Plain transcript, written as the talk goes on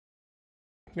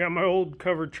Got my old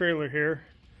covered trailer here,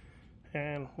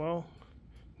 and well,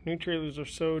 new trailers are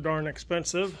so darn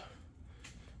expensive,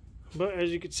 but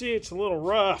as you can see, it's a little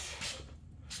rough.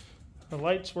 The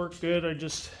lights work good. I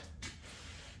just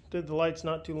did the lights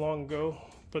not too long ago,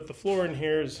 but the floor in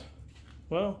here is,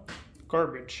 well,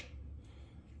 garbage.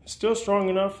 It's still strong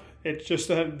enough. It's just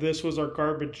that this was our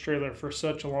garbage trailer for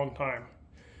such a long time.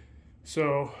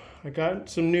 So I got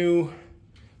some new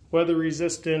weather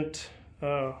resistant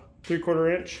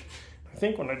 3/4 inch. I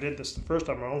think when I did this the first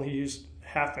time I only used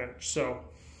 1/2 inch. So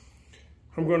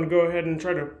I'm going to go ahead and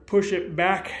try to push it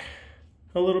back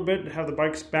a little bit, have the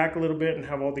bikes back a little bit and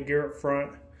have all the gear up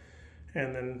front,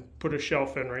 and then put a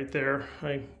shelf in right there.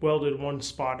 I welded one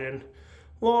spot in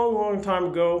long time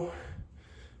ago,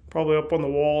 probably up on the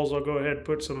walls. I'll go ahead and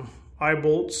put some eye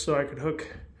bolts so I could hook,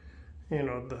 you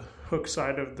know, the hook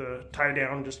side of the tie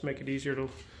down, just to make it easier to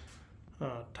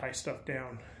tie stuff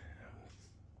down.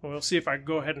 We'll see if I can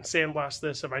go ahead and sandblast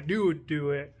this. If I do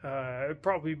it, it'd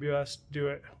probably be best to do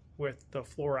it with the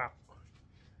floor out,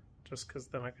 just because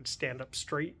then I could stand up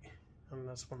straight, and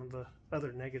that's one of the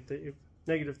other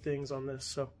negative things on this.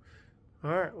 So,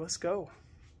 all right, let's go.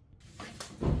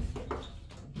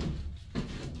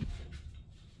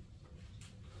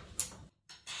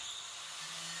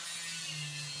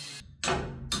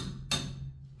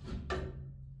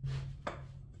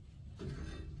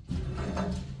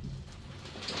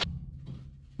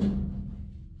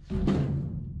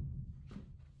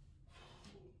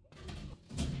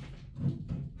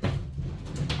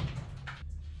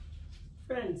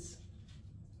 Friends,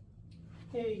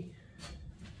 hey,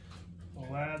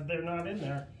 glad they're not in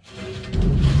there.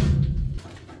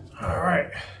 All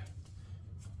right,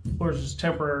 floor's just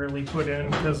temporarily put in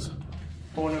because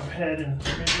I went ahead and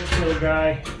made this little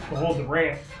guy to hold the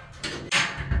ramp.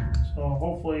 So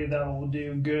hopefully that will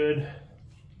do good.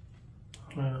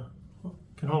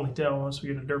 Can only tell once we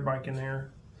get a dirt bike in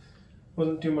there.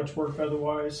 Wasn't too much work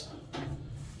otherwise.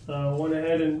 Went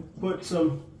ahead and put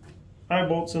some eye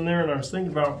bolts in there, and I was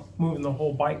thinking about moving the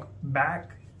whole bike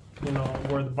back, you know,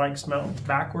 where the bike's mounted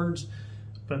backwards,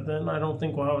 but then I don't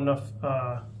think we'll have enough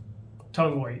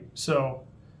tongue weight, so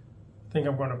I think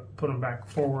I'm going to put them back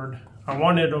forward. I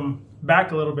wanted them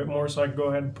back a little bit more so I could go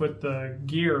ahead and put the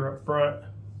gear up front.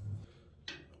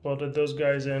 Welded those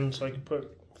guys in so I could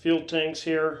put fuel tanks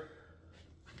here.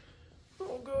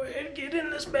 I'll go ahead and get in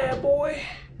this bad boy.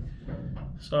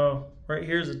 So right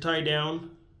here's a tie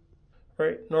down.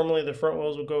 Right, normally the front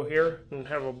wheels will go here and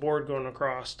have a board going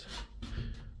across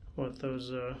with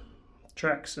those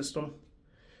track system.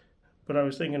 But I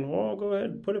was thinking, well, I'll go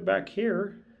ahead and put it back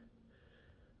here,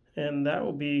 and that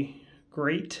will be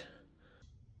great.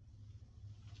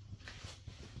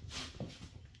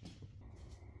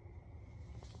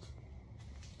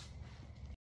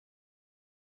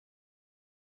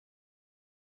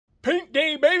 Paint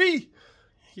day, baby!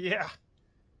 Yeah.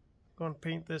 Gonna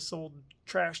paint this old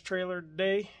trash trailer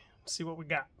today. See what we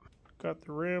got. Got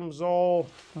the rims all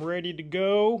ready to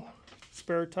go.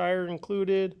 Spare tire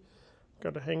included.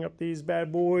 Got to hang up these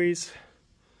bad boys.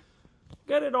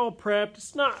 Got it all prepped.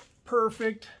 It's not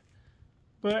perfect,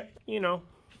 but you know,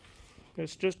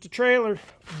 it's just a trailer.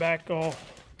 Back all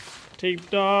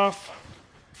taped off.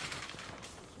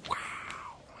 Wow.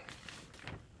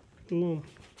 Boom.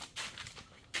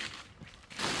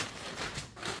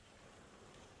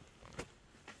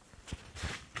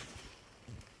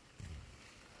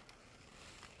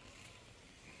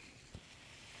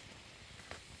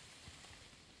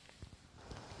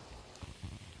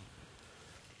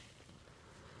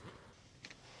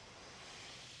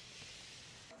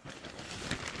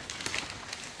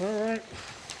 All right.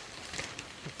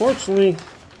 Unfortunately,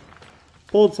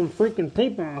 pulled some freaking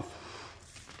tape off,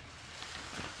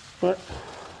 but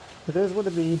it is what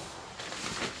it be.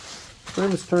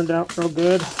 Rims turned out real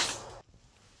good.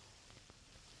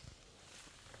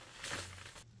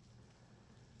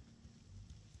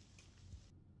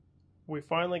 We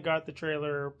finally got the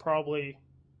trailer probably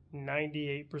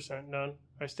 98% done.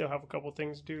 I still have a couple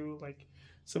things to do, like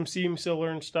some seam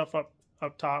sealer and stuff up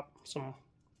top, some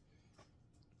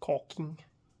caulking.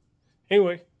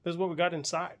 Anyway, this is what we got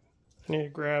inside. I need to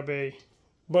grab a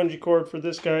bungee cord for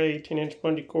this guy, 18-inch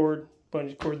bungee cord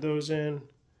those in.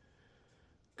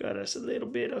 Got us a little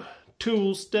bit of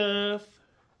tool stuff.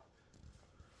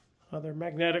 Other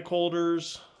magnetic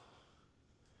holders.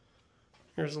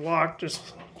 There's a lock,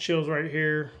 just chills right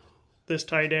here. This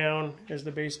tie down is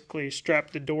to basically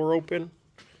strap the door open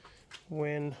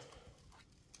when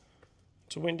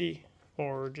it's windy,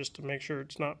 or just to make sure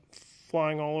it's not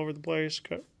flying all over the place.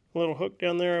 Got a little hook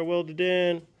down there I welded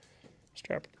in,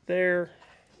 strap it there.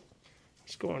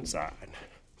 Let's go inside.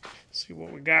 Let's see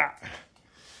what we got.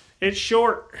 It's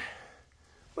short,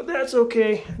 but that's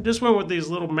okay. Just went with these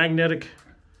little magnetic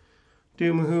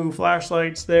Doomahoo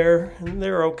flashlights there, and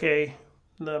they're okay.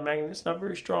 The magnet's not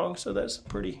very strong, so that's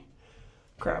pretty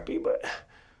crappy, but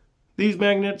these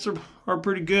magnets are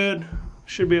pretty good.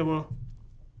 Should be able to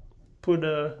put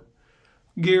a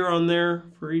gear on there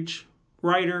for each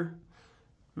rider.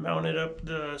 Mounted up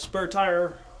the spare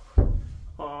tire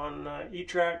on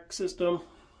E-Track system.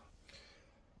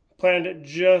 Planned it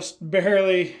just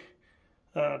barely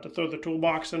to throw the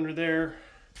toolbox under there.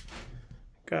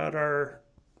 Got our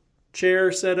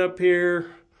chair set up here.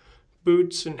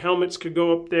 Boots and helmets could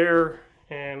go up there,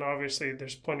 and obviously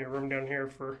there's plenty of room down here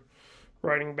for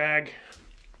riding bag.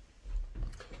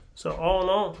 So all in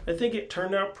all, I think it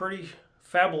turned out pretty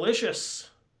fabulous.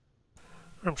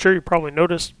 I'm sure you probably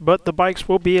noticed, but the bikes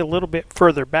will be a little bit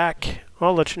further back.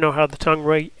 I'll let you know how the tongue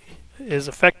weight is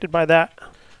affected by that.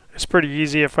 It's pretty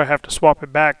easy if I have to swap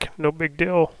it back, no big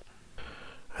deal.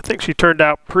 I think she turned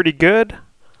out pretty good.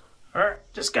 Alright,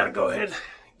 just gotta go ahead and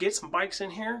get some bikes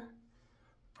in here.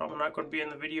 Probably not going to be in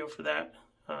the video for that,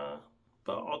 but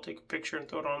I'll take a picture and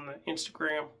throw it on the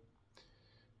Instagram.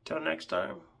 Till next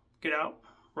time, get out,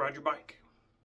 ride your bike.